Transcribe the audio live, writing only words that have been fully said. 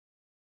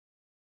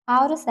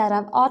How to set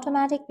up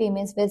automatic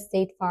payments with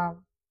State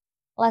Farm.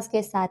 Let's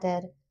get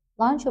started.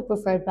 Launch your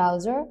preferred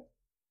browser.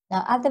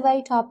 Now at the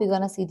very top, you're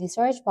going to see the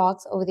search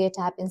box. Over there,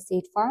 tap in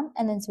State Farm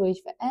and then search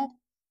for it.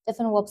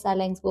 Different website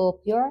links will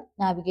appear.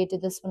 Navigate to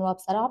this one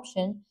website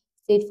option,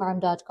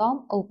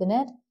 statefarm.com, open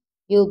it.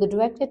 You'll be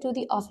directed to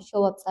the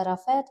official website of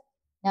it.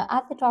 Now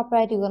at the top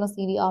right, you're going to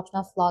see the option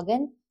of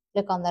login.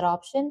 Click on that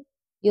option.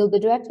 You'll be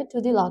directed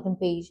to the login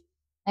page.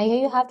 Now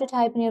here you have to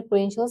type in your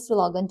credentials to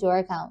log into your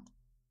account.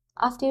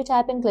 After you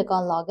type in, click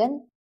on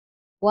Login.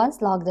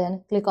 Once logged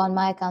in, click on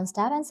My Accounts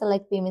tab and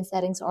select Payment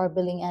Settings or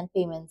Billing and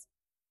Payments.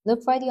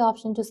 Look for the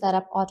option to set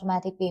up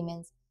automatic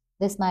payments.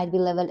 This might be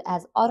labeled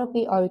as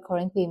autopay or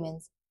recurring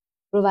payments.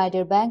 Provide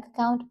your bank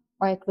account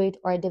or a credit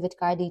or debit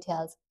card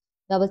details.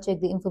 Double check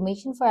the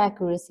information for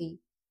accuracy.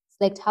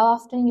 Select how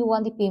often you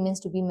want the payments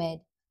to be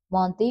made,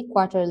 monthly,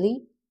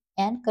 quarterly,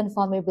 and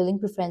confirm your billing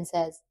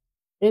preferences.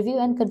 Review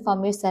and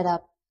confirm your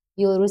setup.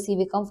 You will receive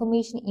a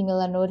confirmation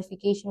email or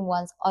notification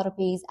once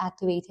autopay is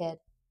activated.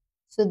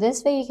 So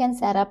this way you can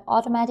set up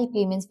automatic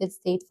payments with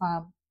State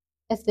Farm.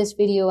 If this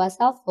video was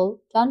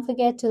helpful, don't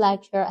forget to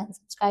like, share, and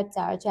subscribe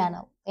to our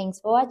channel. Thanks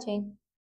for watching.